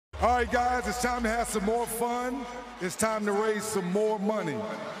All right, guys, it's time to have some more fun. It's time to raise some more money.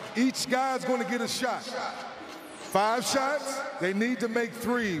 Each guy's going to get a shot. 5 shots, they need to make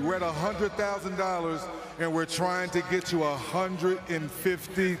 3. We're at $100,000, and we're trying to get to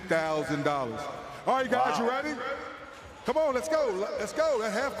 $150,000. All right, guys, you ready? Come on, let's go. Let's go.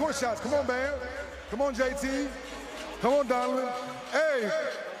 That's half-court shots. Come on, Bam. Come on, JT. Come on, Donovan. Hey,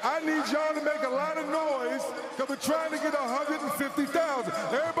 I need y'all to make a lot of noise because we're trying to get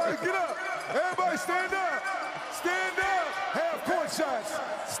 $150,000. Everybody get up. Everybody stand up. Stand up. Half-court shots.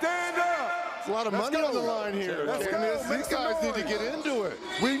 Stand up. It's a lot of money on the line here. Let's go. These guys need to get into it.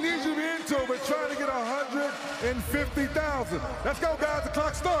 We need you to be into it. We're trying to get $150,000. Let's go, guys. The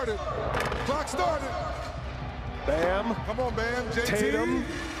clock started. Clock started. Bam. Come on, Bam. JT. Tatum.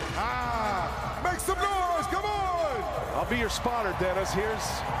 Make some noise. Come on. I'll be your spotter, Dennis.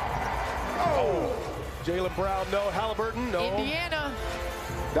 Here's Jaylen Brown, no. Halliburton, no. Indiana.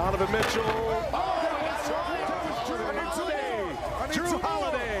 Donovan Mitchell. Drew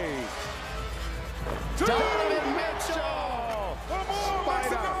Holiday. Donovan Mitchell. Come on, make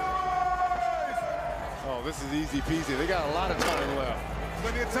some noise. Oh, this is easy peasy. They got a lot of time left.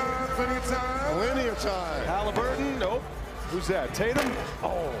 Plenty of time, plenty of time. Plenty of time. Halliburton, nope. Who's that? Tatum?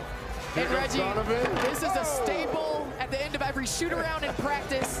 Oh. And Reggie, Donovan. this is a staple at the end of every shoot-around in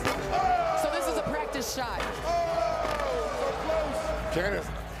practice. So this is a practice shot. Giannis.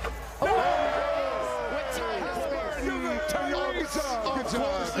 Good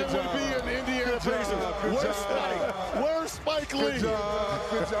job. It would be an Indiana Pacers. Where's Spike? Where's Spike Lee? Good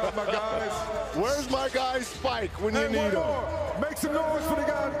job, my guys. Where's my guy Spike when you need him? Make some noise for the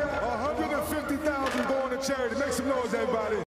guy. $150,000 going to charity. Make some noise, everybody.